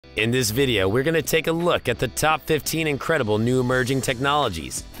In this video, we're going to take a look at the top 15 incredible new emerging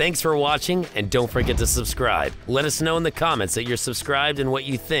technologies. Thanks for watching, and don't forget to subscribe. Let us know in the comments that you're subscribed and what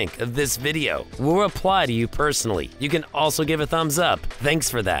you think of this video. We'll reply to you personally. You can also give a thumbs up. Thanks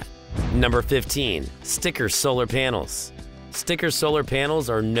for that. Number 15. Sticker solar panels. Sticker solar panels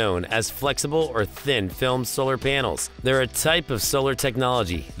are known as flexible or thin film solar panels. They're a type of solar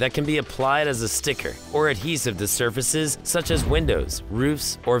technology that can be applied as a sticker or adhesive to surfaces such as windows,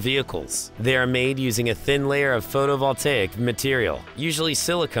 roofs, or vehicles. They are made using a thin layer of photovoltaic material, usually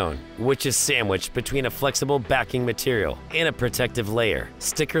silicone, which is sandwiched between a flexible backing material and a protective layer.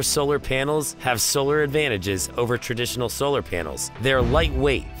 Sticker solar panels have solar advantages over traditional solar panels. They are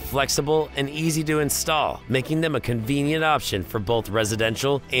lightweight, flexible, and easy to install, making them a convenient option for both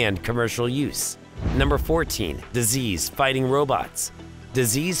residential and commercial use. Number 14. Disease-fighting robots.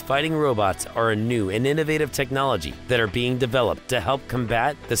 Disease-fighting robots are a new and innovative technology that are being developed to help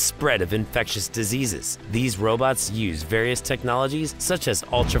combat the spread of infectious diseases. These robots use various technologies such as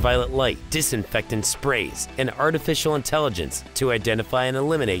ultraviolet light, disinfectant sprays, and artificial intelligence to identify and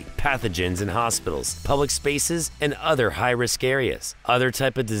eliminate pathogens in hospitals, public spaces, and other high-risk areas. Other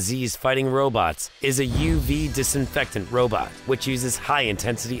type of disease-fighting robots is a UV disinfectant robot, which uses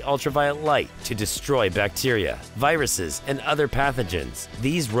high-intensity ultraviolet light to destroy bacteria, viruses, and other pathogens.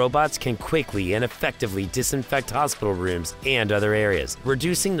 These robots can quickly and effectively disinfect hospital rooms and other areas,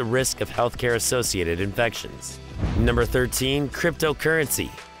 reducing the risk of healthcare-associated infections. Number 13.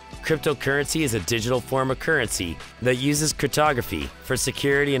 Cryptocurrency. Cryptocurrency is a digital form of currency that uses cryptography for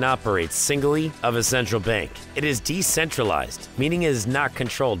security and operates singly of a central bank. It is decentralized, meaning it is not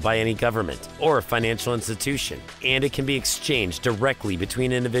controlled by any government or financial institution, and it can be exchanged directly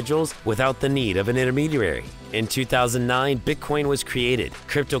between individuals without the need of an intermediary. In 2009, Bitcoin was created.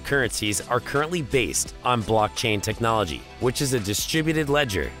 Cryptocurrencies are currently based on blockchain technology, which is a distributed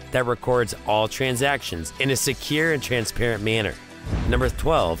ledger that records all transactions in a secure and transparent manner. Number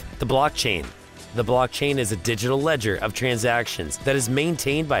 12. The blockchain. The blockchain is a digital ledger of transactions that is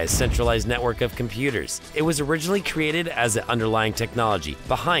maintained by a centralized network of computers. It was originally created as an underlying technology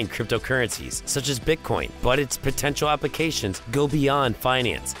behind cryptocurrencies, such as Bitcoin, but its potential applications go beyond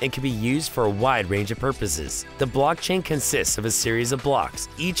finance and can be used for a wide range of purposes. The blockchain consists of a series of blocks,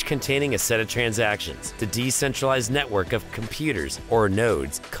 each containing a set of transactions. The decentralized network of computers, or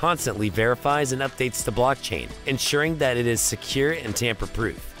nodes, constantly verifies and updates the blockchain, ensuring that it is secure and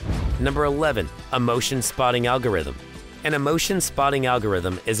tamper-proof. Number 11. Emotion spotting algorithm. An emotion spotting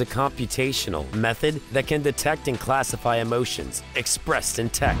algorithm is a computational method that can detect and classify emotions expressed in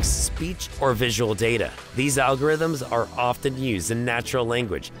text, speech, or visual data. These algorithms are often used in natural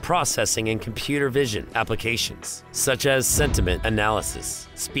language processing and computer vision applications, such as sentiment analysis,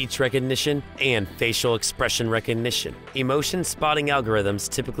 speech recognition, and facial expression recognition. Emotion spotting algorithms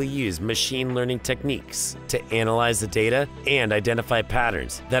typically use machine learning techniques to analyze the data and identify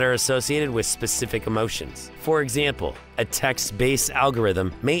patterns that are associated with specific emotions. For example, a text-based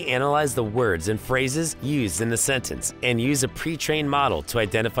algorithm may analyze the words and phrases used in the sentence and use a pre-trained model to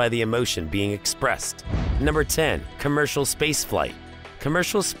identify the emotion being expressed. Number 10. Commercial spaceflight.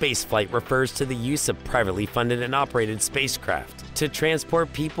 Commercial spaceflight refers to the use of privately funded and operated spacecraft to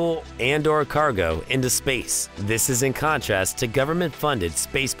transport people and/or cargo into space. This is in contrast to government-funded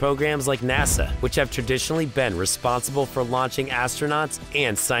space programs like NASA, which have traditionally been responsible for launching astronauts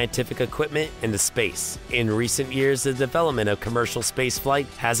and scientific equipment into space. In recent years, the development of commercial spaceflight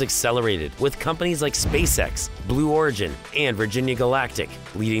has accelerated, with companies like SpaceX, Blue Origin, and Virginia Galactic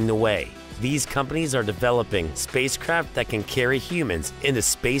leading the way. These companies are developing spacecraft that can carry humans into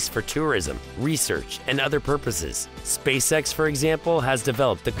space for tourism, research, and other purposes. SpaceX, for example, has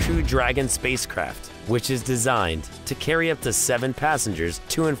developed the Crew Dragon spacecraft, which is designed to carry up to 7 passengers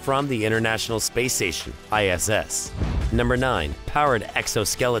to and from the International Space Station, ISS. Number 9. Powered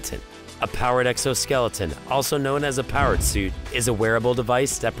exoskeleton. A powered exoskeleton, also known as a powered suit, is a wearable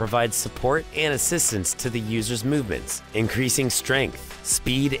device that provides support and assistance to the user's movements, increasing strength,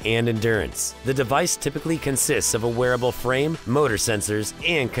 speed, and endurance. The device typically consists of a wearable frame, motor sensors,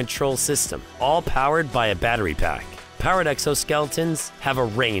 and control system, all powered by a battery pack. Powered exoskeletons have a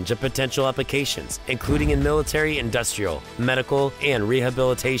range of potential applications, including in military, industrial, medical, and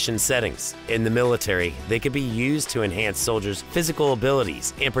rehabilitation settings. In the military, they could be used to enhance soldiers' physical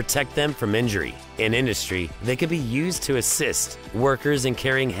abilities and protect them from injury. In industry, they could be used to assist workers in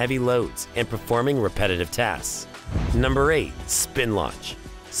carrying heavy loads and performing repetitive tasks. Number 8. Spin launch.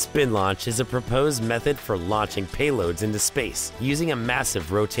 Spin launch is a proposed method for launching payloads into space using a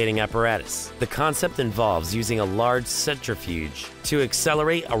massive rotating apparatus. The concept involves using a large centrifuge to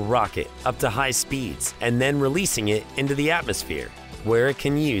accelerate a rocket up to high speeds and then releasing it into the atmosphere. where it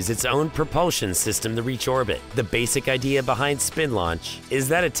can use its own propulsion system to reach orbit. The basic idea behind spin launch is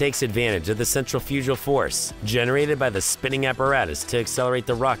that it takes advantage of the centrifugal force generated by the spinning apparatus to accelerate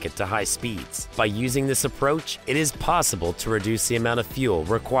the rocket to high speeds. By using this approach, it is possible to reduce the amount of fuel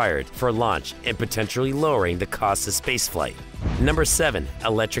required for launch and potentially lowering the cost of spaceflight. Number 7.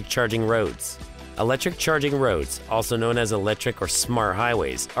 Electric charging roads. Electric charging roads, also known as electric or smart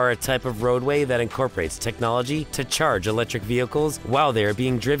highways, are a type of roadway that incorporates technology to charge electric vehicles while they are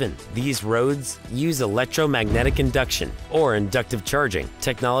being driven. These roads use electromagnetic induction or inductive charging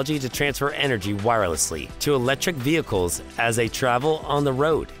technology to transfer energy wirelessly to electric vehicles as they travel on the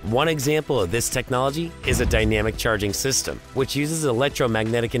road. One example of this technology is a dynamic charging system, which uses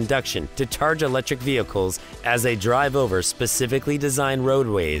electromagnetic induction to charge electric vehicles as they drive over specifically designed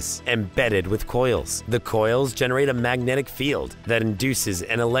roadways embedded with coils. The coils generate a magnetic field that induces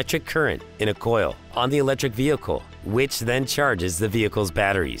an electric current in a coil on the electric vehicle, which then charges the vehicle's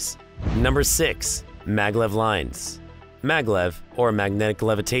batteries. Number 6. Maglev lines. Maglev, or magnetic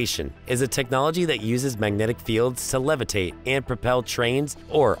levitation, is a technology that uses magnetic fields to levitate and propel trains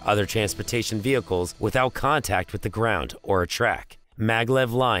or other transportation vehicles without contact with the ground or a track.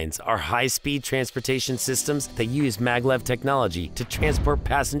 Maglev lines are high-speed transportation systems that use maglev technology to transport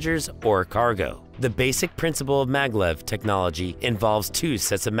passengers or cargo. The basic principle of maglev technology involves two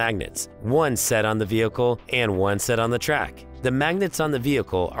sets of magnets, one set on the vehicle and one set on the track. The magnets on the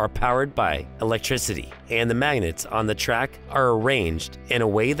vehicle are powered by electricity, and the magnets on the track are arranged in a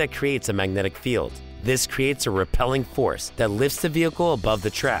way that creates a magnetic field. This creates a repelling force that lifts the vehicle above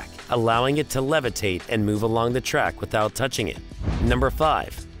the track, allowing it to levitate and move along the track without touching it. Number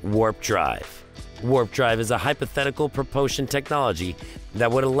 5. Warp drive. Warp drive is a hypothetical propulsion technology that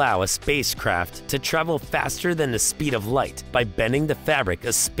would allow a spacecraft to travel faster than the speed of light by bending the fabric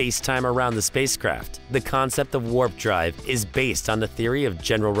of space-time around the spacecraft. The concept of warp drive is based on the theory of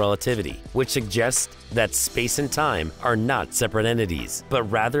general relativity, which suggests that space and time are not separate entities, but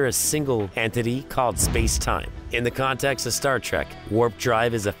rather a single entity called space-time. In the context of Star Trek, warp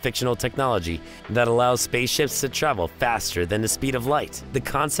drive is a fictional technology that allows spaceships to travel faster than the speed of light. The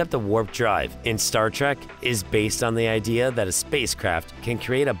concept of warp drive in Star Trek is based on the idea that a spacecraft can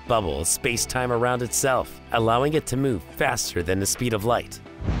create a bubble of space-time around itself, allowing it to move faster than the speed of light.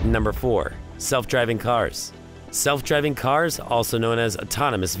 Number 4. Self-driving cars. Self-driving cars, also known as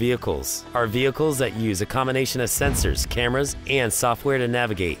autonomous vehicles, are vehicles that use a combination of sensors, cameras, and software to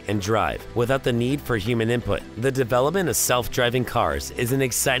navigate and drive without the need for human input. The development of self-driving cars is an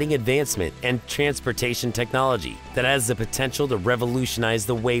exciting advancement in transportation technology that has the potential to revolutionize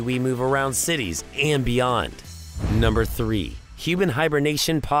the way we move around cities and beyond. Number 3. Human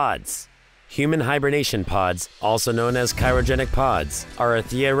hibernation pods. Human hibernation pods, also known as cryogenic pods, are a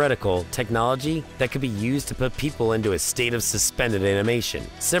theoretical technology that could be used to put people into a state of suspended animation,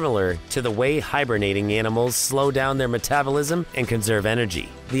 similar to the way hibernating animals slow down their metabolism and conserve energy.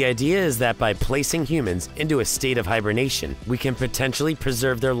 The idea is that by placing humans into a state of hibernation, we can potentially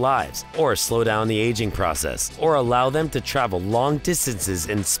preserve their lives, or slow down the aging process, or allow them to travel long distances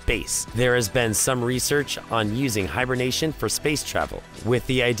in space. There has been some research on using hibernation for space travel, with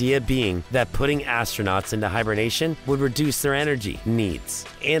the idea being that putting astronauts into hibernation would reduce their energy needs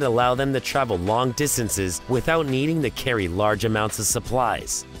and allow them to travel long distances without needing to carry large amounts of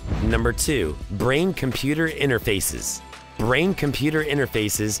supplies. Number 2. Brain-computer interfaces. Brain-computer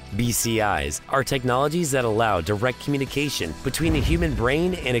interfaces, BCIs, are technologies that allow direct communication between a human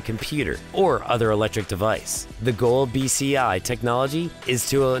brain and a computer or other electric device. The goal of BCI technology is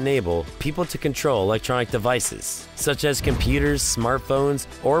to enable people to control electronic devices, such as computers, smartphones,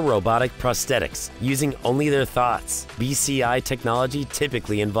 or robotic prosthetics, using only their thoughts. BCI technology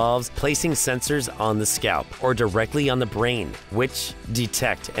typically involves placing sensors on the scalp or directly on the brain, which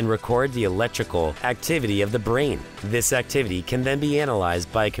detect and record the electrical activity of the brain. This activity can then be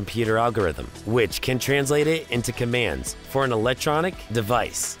analyzed by a computer algorithm, which can translate it into commands for an electronic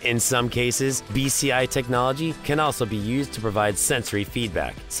device. In some cases, BCI technology can also be used to provide sensory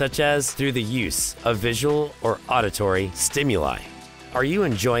feedback, such as through the use of visual or auditory stimuli. Are you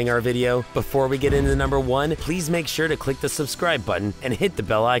enjoying our video? Before we get into number 1, please make sure to click the subscribe button and hit the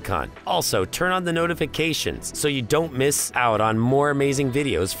bell icon. Also, turn on the notifications so you don't miss out on more amazing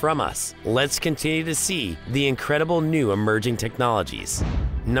videos from us. Let's continue to see the incredible new emerging technologies.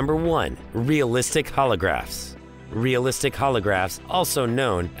 Number 1. Realistic holographs. Realistic holographs, also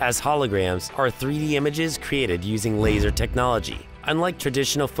known as holograms, are 3D images created using laser technology. Unlike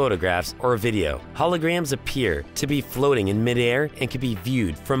traditional photographs or video, holograms appear to be floating in midair and can be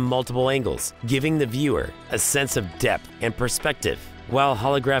viewed from multiple angles, giving the viewer a sense of depth and perspective. While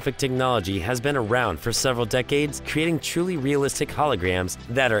holographic technology has been around for several decades, creating truly realistic holograms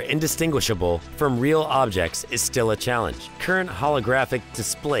that are indistinguishable from real objects is still a challenge. Current holographic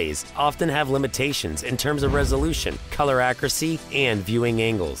displays often have limitations in terms of resolution, color accuracy, and viewing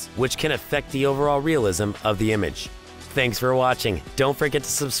angles, which can affect the overall realism of the image. Thanks for watching. Don't forget to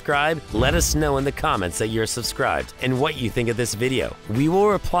subscribe. Let us know in the comments that you're subscribed and what you think of this video. We will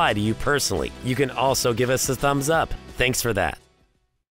reply to you personally. You can also give us a thumbs up. Thanks for that.